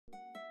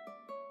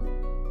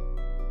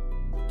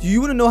Do you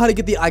want to know how to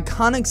get the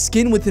iconic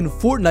skin within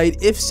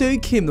Fortnite? If so, you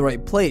came to the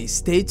right place.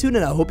 Stay tuned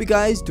and I hope you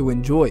guys do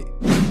enjoy.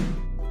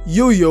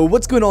 Yo,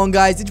 what's going on,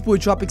 guys? It's your boy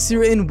Tropics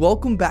here and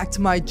welcome back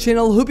to my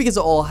channel. Hope you guys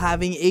are all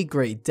having a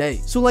great day.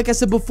 So like I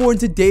said before, in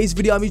today's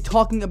video, I'll be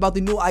talking about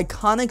the new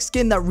iconic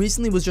skin that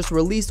recently was just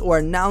released or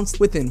announced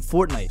within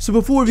Fortnite. So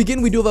before we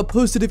begin, we do have a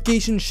post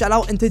notification shout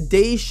out, and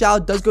today's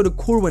shout out does go to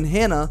Corwin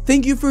Hannah.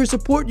 Thank you for your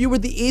support. You were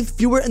the 8th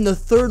viewer and the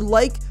 3rd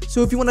like.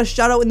 So if you want a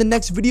shout out in the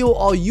next video,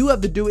 all you have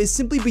to do is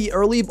simply be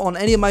early on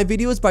any of my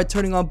videos by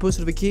turning on post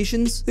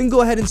notifications. Then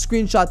go ahead and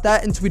screenshot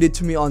that and tweet it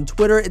to me on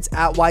Twitter. It's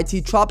at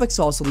YTTropics.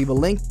 I'll also leave a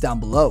link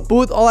down below. But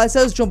with all that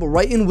said, let's jump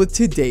right in with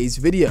today's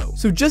video.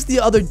 So just the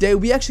other day,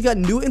 we actually got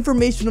new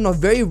information on a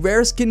very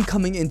rare skin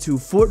coming into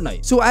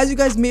Fortnite. So as you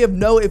guys may have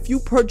known, if you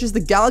purchased the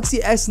Galaxy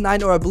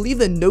S9 or I believe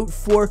the Note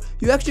 4,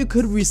 you actually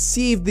could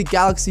receive the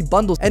Galaxy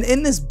bundle. And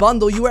in this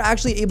bundle, you are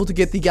actually able to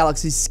get the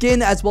Galaxy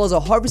skin as well as a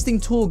harvesting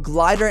tool,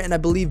 glider, and I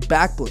believe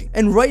back bling.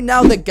 And right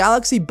now, the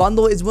Galaxy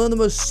bundle is one of the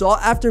most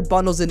sought after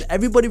bundles and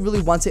everybody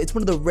really wants it. It's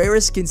one of the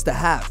rarest skins to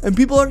have. And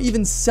people are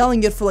even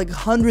selling it for like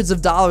hundreds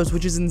of dollars,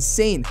 which is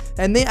insane.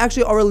 And they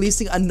actually are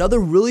releasing another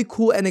really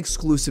cool and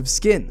exclusive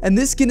skin, and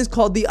this skin is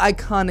called the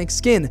Ikonik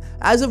skin.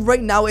 As of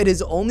right now, it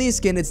is only a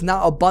skin. It's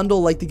not a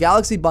bundle like the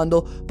Galaxy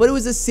bundle, but it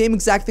was the same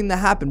exact thing that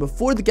happened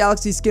before the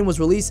Galaxy skin was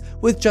released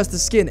with just the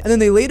skin, and then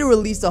they later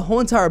released a whole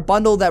entire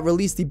bundle that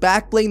released the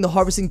back bling, the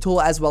harvesting tool,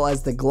 as well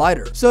as the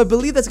glider. So I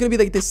believe that's going to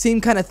be like the same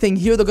kind of thing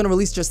here. They're going to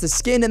release just the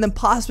skin and then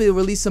possibly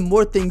release some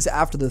more things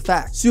after the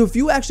fact. So if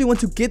you actually want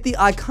to get the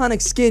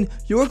Ikonik skin,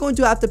 you're going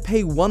to have to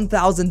pay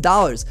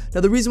 $1,000.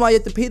 Now the reason why you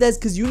have to pay that is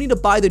because you need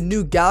to buy the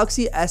new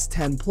Galaxy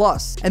S10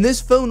 Plus, and this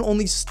phone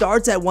only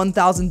starts at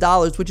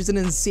 $1,000, which is an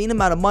insane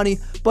amount of money.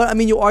 But I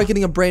mean, you are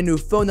getting a brand new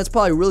phone, that's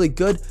probably really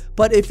good.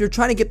 But if you're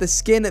trying to get the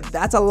skin,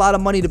 that's a lot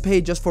of money to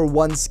pay just for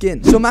one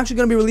skin. So I'm actually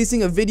going to be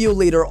releasing a video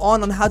later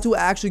on how to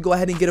actually go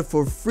ahead and get it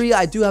for free.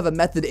 I do have a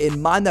method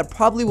in mind that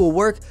probably will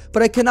work,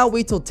 but I cannot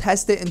wait till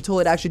test it until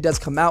it actually does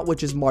come out,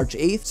 which is March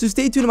 8th. So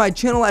stay tuned to my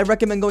channel. I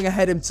recommend going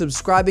ahead and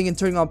subscribing and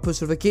turning on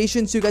post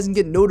notifications so you guys can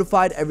get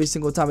notified every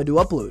single time I do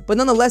upload. But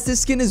nonetheless,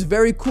 this skin is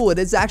very cool. It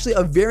is actually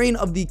a variant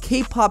of the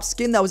K-pop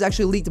skin that was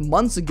actually leaked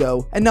months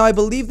ago, and now I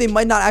believe they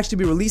might not actually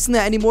be releasing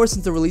that anymore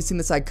since they're releasing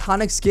this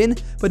iconic skin.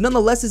 But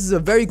nonetheless, this is a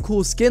very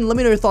cool skin. Let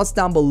me know your thoughts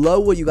down below,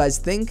 what you guys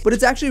think. But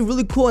it's actually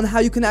really cool on how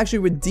you can actually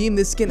redeem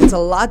this skin. It's a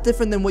lot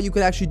different than what you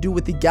could actually do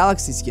with the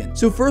Galaxy skin.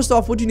 So first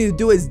off, what you need to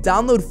do is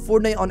download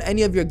Fortnite on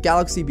any of your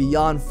Galaxy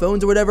Beyond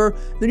phones or whatever.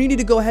 Then you need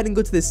to go ahead and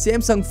go to the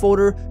Samsung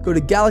folder, go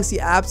to Galaxy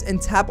apps,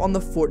 and tap on the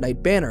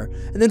Fortnite banner.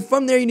 And then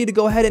from there, you need to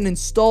go ahead and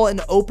install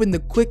and open the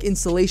quick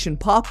installation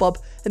pop-up,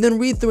 and then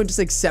read through and just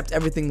accept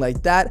everything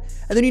like that.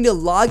 And then you need to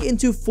log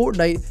into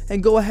Fortnite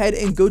and go ahead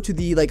and go to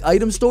the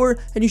item store,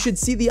 and you should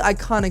see the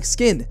Ikonik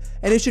skin,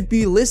 and it should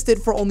be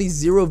listed for only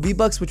 0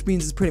 V-Bucks, which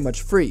means it's pretty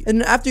much free. And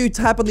then after you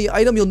tap on the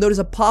item, you'll notice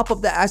a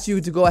pop-up that asks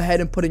you to go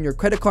ahead and put in your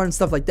credit card and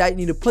stuff like that. You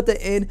need to put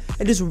that in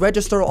and just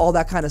register all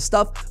that kind of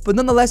stuff. But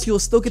nonetheless, you'll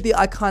still get the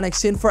Ikonik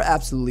skin for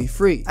absolutely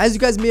free. As you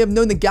guys may have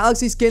known, the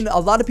Galaxy skin, a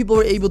lot of people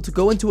were able to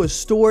go into a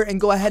store and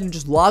go ahead and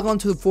just log on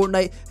to the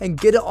Fortnite and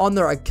get it on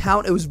their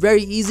account. It was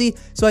very easy.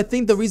 So I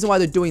think the reason why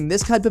they're doing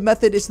this type of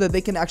method is so that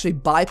they can actually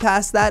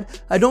bypass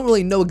that. I don't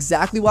really know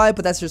exactly why,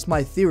 but that's just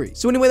my theory.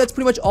 So anyway, that's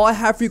pretty much all I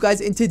have for you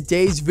guys in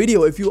today's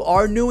video. If you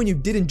are new and you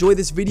did enjoy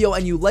this video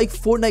and you like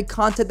Fortnite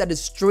content that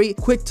is straight,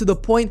 quick to the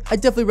point, I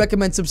definitely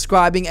recommend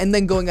subscribing and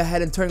then going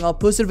ahead and turning on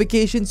post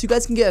notifications so you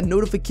guys can get a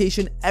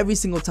notification every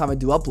single time I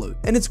do upload.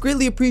 And it's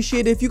greatly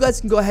appreciated if you guys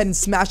can go ahead and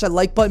smash that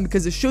like button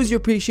because it shows your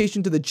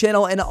appreciation to the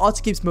channel and it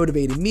also keeps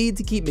motivating me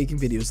to keep making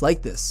videos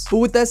like this. But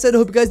with that said, I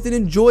hope you guys did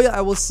enjoy.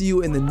 I will see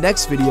you in the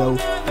next video.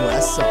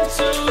 Bless up.